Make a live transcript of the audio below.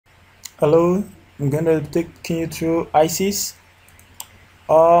Hello, I'm going to be taking you through Hysys.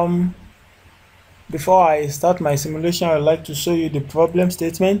 Um, Before I start my simulation, I'd like to show you the problem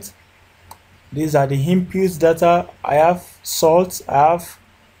statement. These are the inputs data. I have salt, I have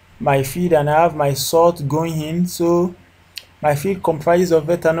my feed, and I have my salt going in. So my feed comprises of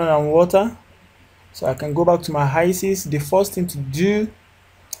ethanol and water. So I can go back to my Hysys. The first thing to do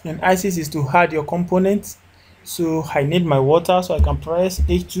in Hysys is to add your components. So I need my water, so I can press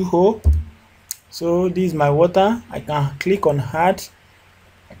H2O. So this is my water. I can click on add.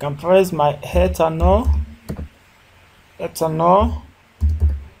 I can press my ethanol,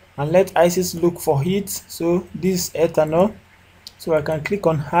 and let Hysys look for it. So this is ethanol. So I can click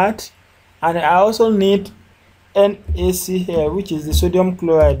on add, and I also need NaCl, which is the sodium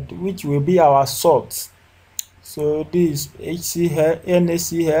chloride, which will be our salt. So this is HCl,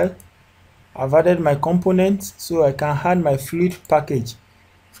 NaCl. I've added my components, so I can add my fluid package.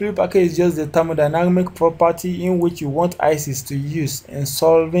 Fluid package is just the thermodynamic property in which you want Hysys to use in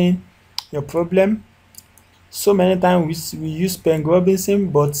solving your problem. So many times we use Robinson,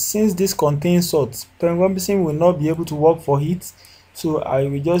 but since this contains salt, Robinson will not be able to work for it. So I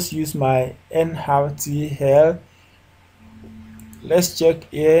will just use my NRTL. Let's check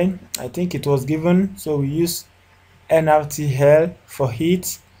here. I think it was given, so we use NRTL for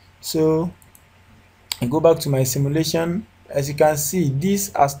heat. So I go back to my simulation. As you can see,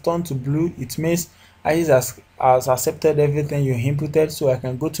 this has turned to blue. It means Hysys has accepted everything you inputted. So I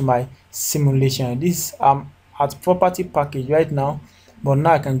can go to my simulation. This at property package right now, but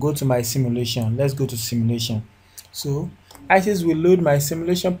now I can go to my simulation. Let's go to simulation. So Hysys will load my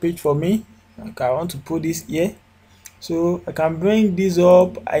simulation page for me. Okay, I want to put this here. So I can bring this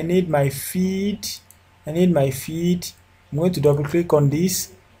up. I need my feed. I'm going to double click on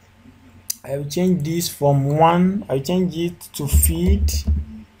this. I will change this from 1. I change it to feed.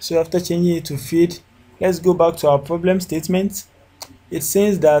 So after changing it to feed, let's go back to our problem statement. It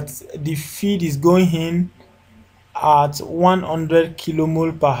says that the feed is going in at 100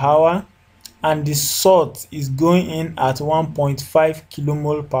 kilomole per hour and the salt is going in at 1.5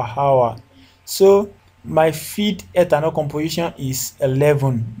 kilomole per hour. So my feed ethanol composition is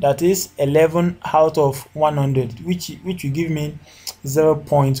 11. That is 11 out of 100, which will give me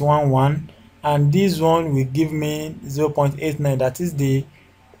 0.11, and this one will give me 0.89. that is the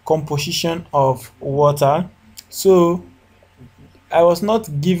composition of water. So I was not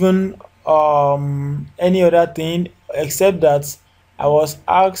given any other thing except that I was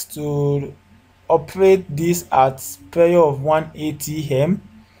asked to operate this at pressure of 1 atm.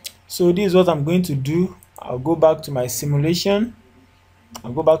 So this is what I'm going to do. I'll go back to my simulation. So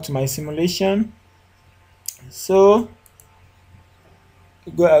I'll go back to my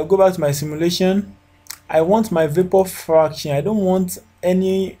simulation. I want my vapor fraction. I don't want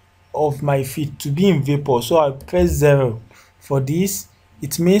any of my feed to be in vapor, so I'll press 0 for this.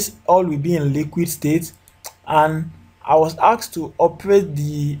 It means all will be in liquid state, and I was asked to operate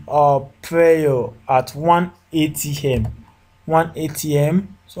the pressure at 1 atm.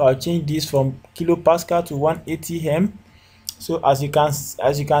 So I'll change this from kilopascal to 1 atm. So as you can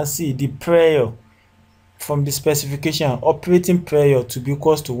see, the pressure from the specification, operating pressure to be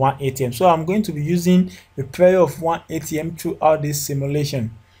equals to 1 atm. So I'm going to be using a pressure of 1 atm throughout this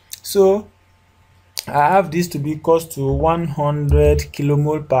simulation. So I have this to be equals to 100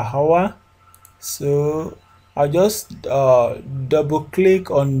 kilomole per hour. So I'll just double click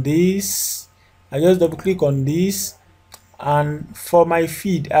on this. And for my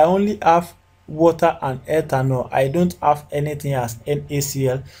feed, I only have water and ethanol. I don't have anything as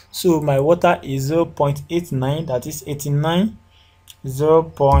NaCl. So my water is 0.89, that is 89,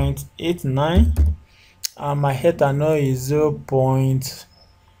 0.89, and my ethanol is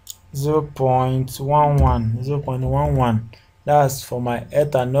 0.11. That's for my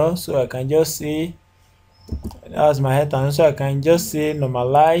ethanol. So I can just say that's my ethanol. So I can just say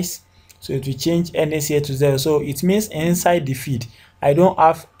normalize. So it will change NaCl to 0. So it means inside the feed I don't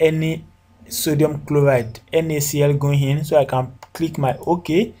have any sodium chloride NaCl going in. So I can click my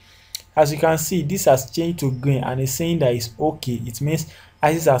OK. As you can see, this has changed to green and it's saying that it's okay. It means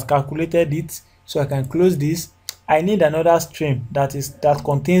Hysys has calculated it. So I can close this. I need another stream that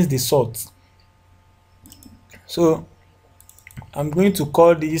contains the salt. So I'm going to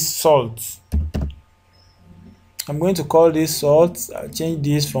call this salt. I'll change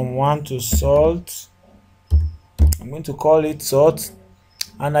this from 1 to salt. I'm going to call it salt,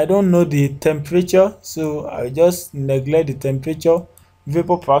 and I don't know the temperature, so I just neglect the temperature.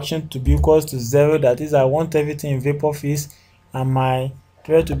 Vapor fraction to be equals to 0, that is I want everything in vapor phase, and my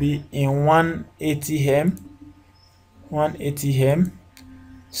pressure to be in 1 atm.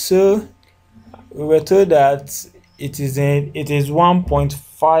 So we were told that it is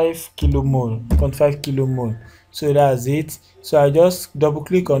 1.5 kilomole, 0.5 kilomole. So that's it. So I just double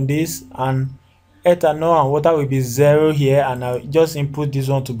click on this, and ethanol and water will be 0 here, and I'll just input this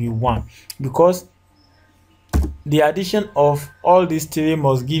one to be 1, because the addition of all these three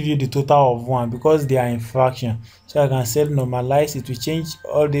must give you the total of 1, because they are in fraction. So I can set normalize, it will change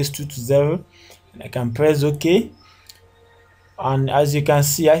all these 2 to 0, and I can press OK. And as you can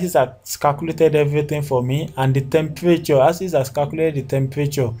see, Hysys has calculated everything for me, and the temperature, Hysys has calculated the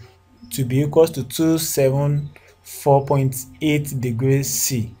temperature to be equals to 274.8 degrees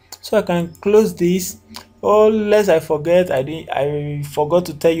C. So I can close this. Oh, lest I forget, I forgot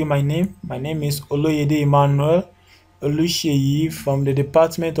to tell you my name. My name is Oloyede Emmanuel Olusheyi from the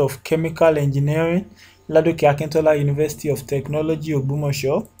Department of Chemical Engineering, Ladoke Akintola University of Technology,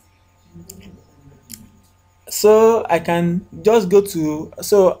 Ogbomoso. So I can just go to,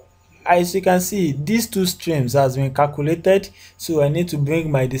 so as you can see, these two streams has been calculated. So I need to bring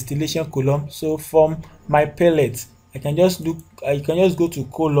my distillation column. So from my pellet, I can just go to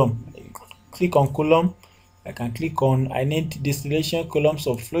column, click on column. I can click on, I need distillation columns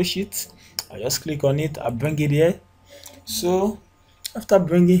of flow sheet. I just click on it, I bring it here. So after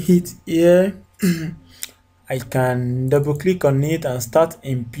bringing it here, I can double click on it and start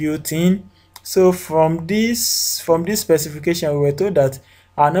imputing. So from this specification, we were told that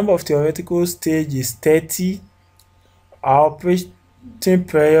our number of theoretical stage is 30, our operating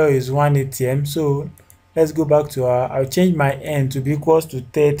pressure is 1 atm. So let's go back to I'll change my n to be equals to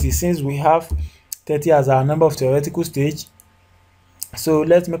 30, since we have 30 as our number of theoretical stage. So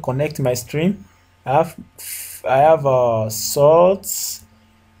let me connect my stream. I have salts,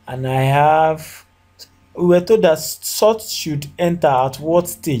 and I have, we were told that salt should enter at what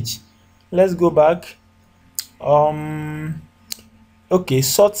stage? Let's go back. Okay,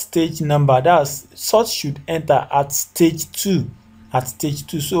 salt stage number, that's salt should enter at stage 2.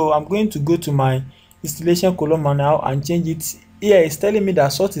 So I'm going to go to my distillation column now and change it. Here it's telling me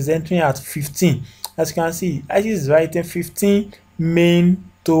that salt is entering at 15. As you can see, Hysys is writing 15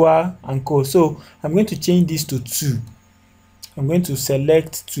 main, tower and co. So I'm going to change this to 2. I'm going to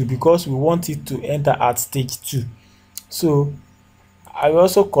select 2 because we want it to enter at stage 2. So I will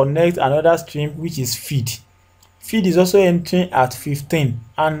also connect another stream, which is feed. Feed is also entering at 15,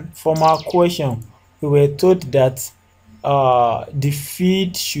 and from our question we were told that the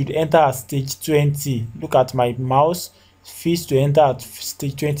feed should enter at stage 20. Look at my mouse, feed to enter at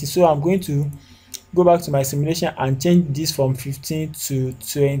stage 20. So I'm going to go back to my simulation and change this from 15 to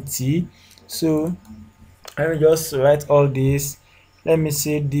 20. So let me just write all this. Let me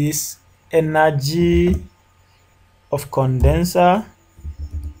say this energy of condenser.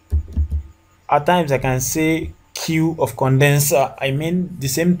 At times I can say Q of condenser, I mean the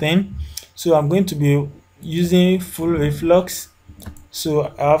same thing. So I'm going to be using full reflux.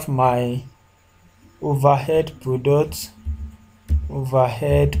 So I have my overhead products.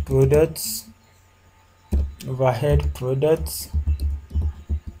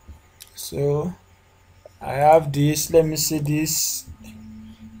 So I have this, let me see this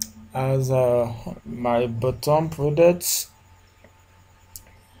as my bottom products.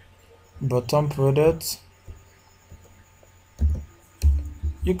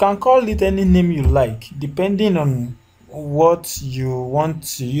 You can call it any name you like depending on what you want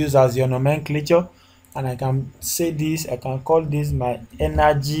to use as your nomenclature. And I can say this, I can call this my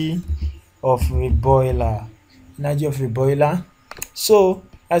energy of reboiler. So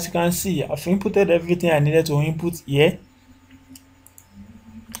as you can see, I've inputted everything I needed to input here.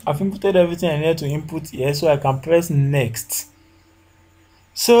 So I can press next.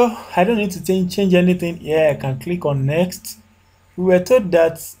 So I don't need to change anything here. I can click on next. We were told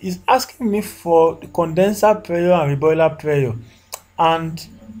that it's asking me for the condenser pressure and reboiler pressure, and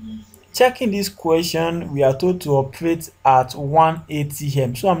checking this question, we are told to operate at 1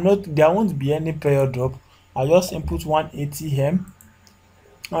 atm. So there won't be any pressure drop. I just input 1 atm.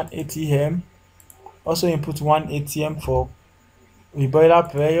 Also input 1 atm for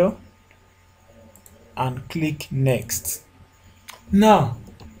reboiler pressure and click next. Now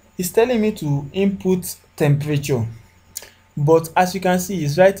it's telling me to input temperature, but as you can see,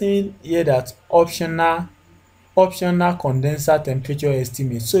 it's writing here that optional condenser temperature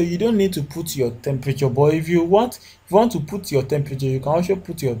estimate. So you don't need to put your temperature, but if you want to put your temperature, you can also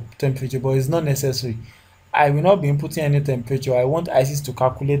put your temperature, but it's not necessary. I will not be inputting any temperature. I want Hysys to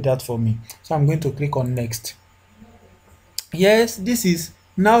calculate that for me. So I'm going to click on next. Yes, this is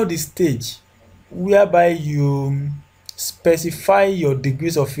now the stage whereby you specify your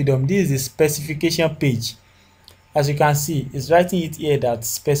degrees of freedom. This is the specification page. as you can see, it's writing it here that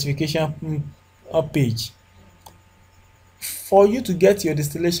specification page. For you to get your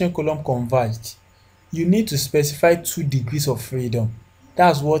distillation column converged, you need to specify 2 degrees of freedom.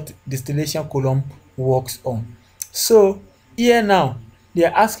 That's what distillation column works on. So here now, they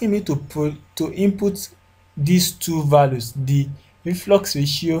are asking me to input these 2 values, the reflux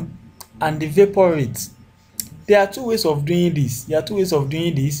ratio and the vapor rate. There are 2 ways of doing this.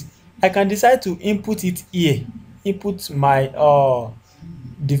 I can decide to input it here, input my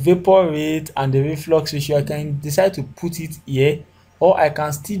the vapor rate and the reflux ratio. I can decide to put it here, or I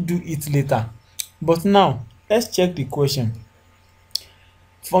can still do it later. But now let's check the question.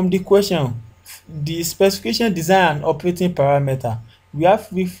 From the question, the specification, design and operating parameter, we have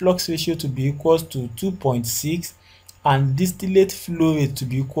reflux ratio to be equals to 2.6 and distillate flow rate to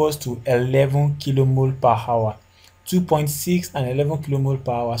be equals to 11 kilomole per hour. 2.6 and 11 kilomole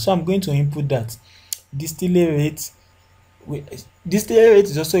per hour. So I'm going to input that. Distillate rate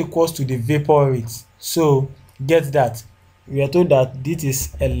is also equals to the vapor rate. So get that. We are told that this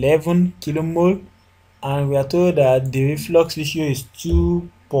is 11 kilomole and we are told that the reflux ratio is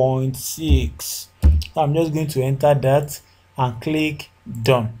 2.6. So I'm just going to enter that and click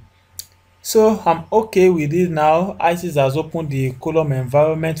done. So I'm okay with it now. Hysys has opened the column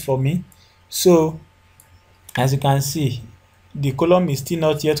environment for me. So as you can see, the column is still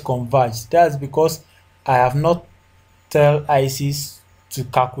not yet converged. That's because I have not tell Hysys to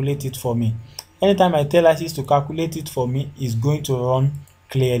calculate it for me. Anytime I tell Hysys to calculate it for me, it's going to run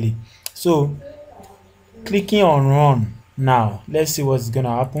clearly. So clicking on run now, let's see what's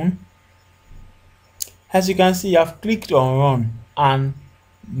gonna happen. As you can see, I've clicked on run and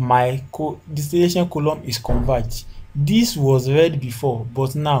my distillation column is converged. This was red before,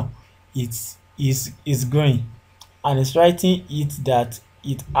 but now it is green and it's writing it that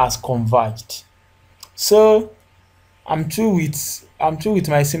it has converged. So I'm through with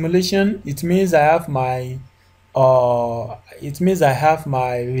my simulation. It means I have my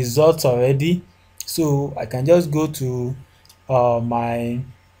results already. So I can just go to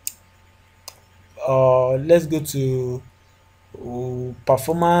let's go to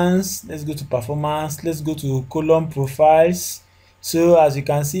performance. Let's go to column profiles. So as you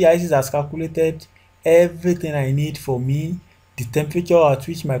can see, Hysys has calculated everything I need for me, the temperature at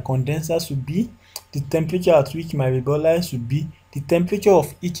which my condenser should be, the temperature at which my rebellizer should be, the temperature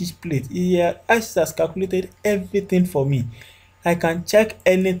of each plate. Here, Hysys has calculated everything for me. I can check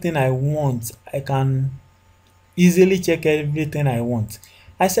anything I want. I can easily check everything I want.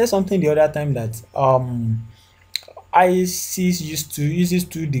 I said something the other time that Hysys uses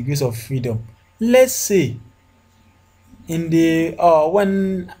 2 degrees of freedom. Let's say in the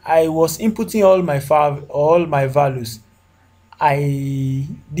when I was inputting all my values, I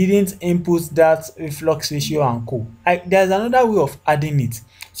didn't input that reflux ratio and co. There's another way of adding it.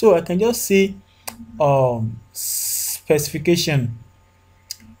 So I can just say specification.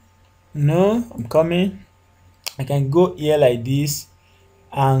 No, I'm coming. I can go here like this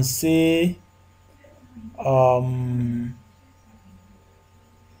and say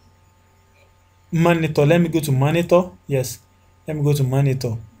monitor. Let me go to monitor. Yes, let me go to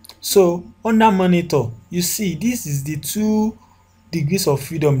monitor. So under monitor, you see this is the 2 degrees of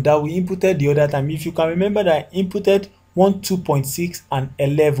freedom that we inputted the other time. If you can remember that I inputted 2.6 and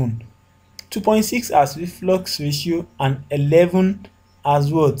 11. 2.6 as reflux ratio and 11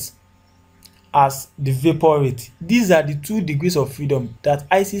 as what? As the vapor rate. These are the 2 degrees of freedom that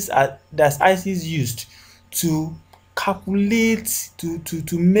Hysys used to calculate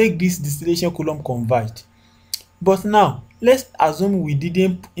to make this distillation column converged. But now let's assume we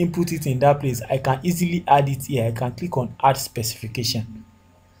didn't input it in that place. I can easily add it here. I can click on add specification.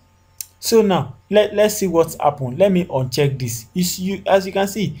 So now let's see what's happened. Let me uncheck this. As you can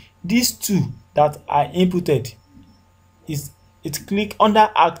see, these 2 that I inputted it click under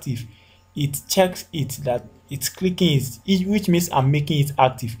active. It checks it that it's clicking it, which means I'm making it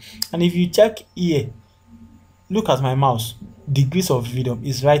active. And if you check here, look at my mouse, degrees of freedom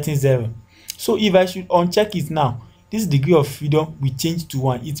is writing 0. So if I should uncheck it now, this degree of freedom will change to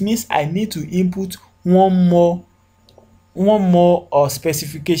 1. It means I need to input one more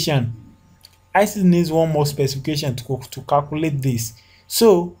specification. Hysys needs one more specification to calculate this.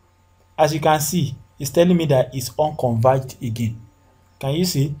 So as you can see, it's telling me that it's unconverged again. Can you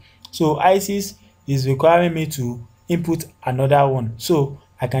see? So Hysys is requiring me to input another one. So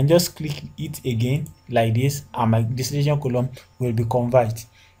I can just click it again like this and my distillation column will be converged.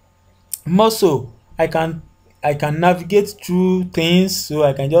 More so, I can navigate through things. So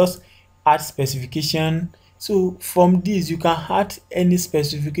I can just add specification. So from this you can add any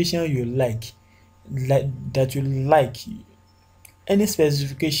specification you like. like, any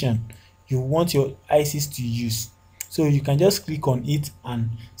specification you want your Hysys to use. So you can just click on it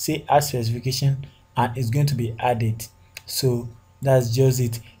and say add specification, and it's going to be added. So that's just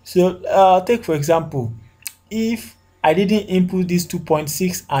it. So take for example, if I didn't input this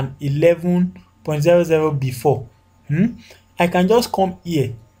 2.6 and 11.00 before, I can just come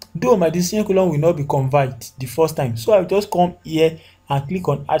here, though my decision column will not be converted the first time. So I'll just come here and click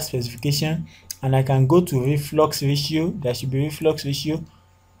on add specification, and I can go to reflux ratio. There should be reflux ratio,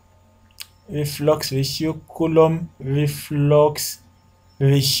 column reflux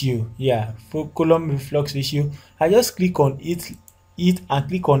ratio. Yeah, for column reflux ratio, I just click on it and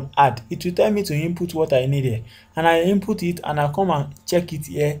click on add. It will tell me to input what I need here, and I input it, and I come and check it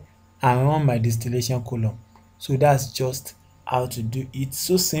here and run my distillation column. So that's just how to do it.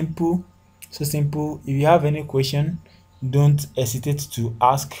 So simple, so simple. If you have any question, don't hesitate to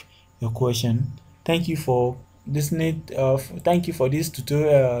ask your question. Thank you for listening. Thank you for this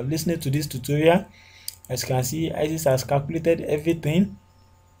tutorial, listening to this tutorial. As you can see, Hysys has calculated everything.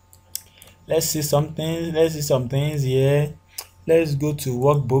 Let's see some things here. Let's go to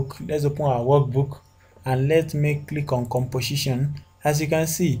workbook. Let's open our workbook, and let me click on composition. As you can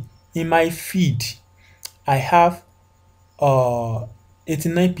see, in my feed, I have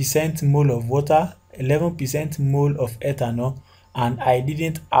 89% mole of water, 11% mole of ethanol, and I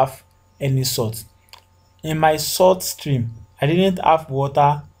didn't have any salt. In my salt stream, I didn't have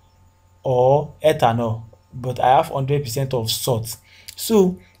water or ethanol, but I have 100% of salt.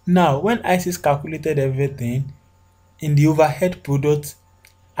 So now when Hysys calculated everything, in the overhead product,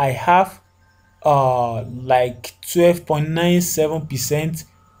 I have like 12.97%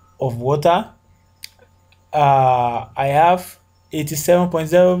 of water. I have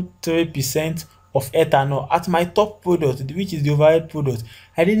 87.03% of ethanol at my top product, which is the overhead product.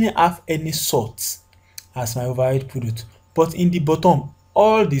 I didn't have any salt as my overhead product, but in the bottom,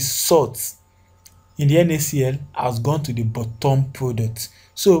 all the salt in the NaCl has gone to the bottom product.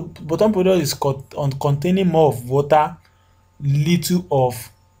 So bottom product is containing more of water, little of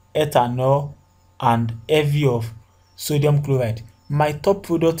ethanol, and heavy of sodium chloride. My top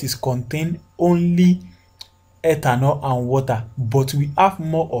product is contain only ethanol and water, but we have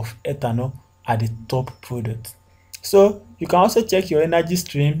more of ethanol at the top product. So you can also check your energy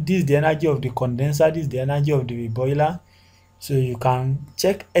stream. This is the energy of the condenser, this is the energy of the boiler. So you can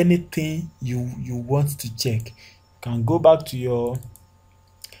check anything you want to check. You can go back to your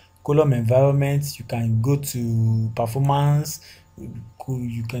column environment, you can go to performance,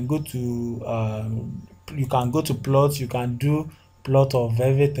 you can go to plot, you can do plot of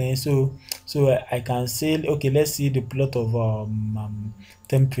everything. So I can say, okay, let's see the plot of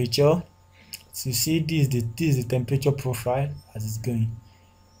temperature. So see, this is the temperature profile as it's going,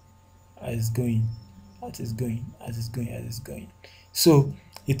 So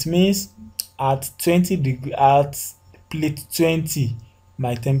it means at 20 degree, at plate 20,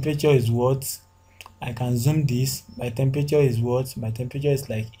 my temperature is what? I can zoom this. My temperature is what? My temperature is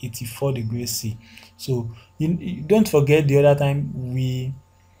like 84 degrees C. So you don't forget the other time we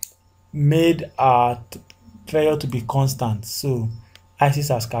made our pressure to be constant. So Hysys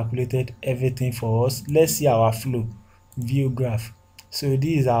has calculated everything for us. Let's see our flow view graph. So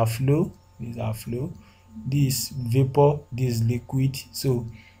this is our flow, this vapor, this liquid. So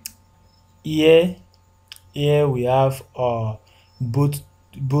here we have both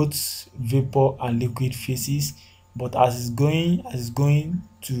vapor and liquid phases, but as it's going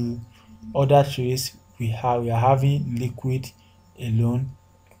to other trace, we are having liquid alone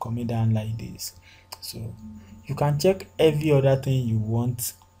coming down like this. So you can check every other thing you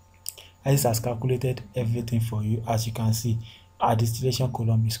want. Hysys has calculated everything for you. As you can see, our distillation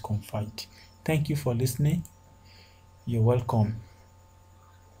column is confirmed. Thank you for listening. You're welcome.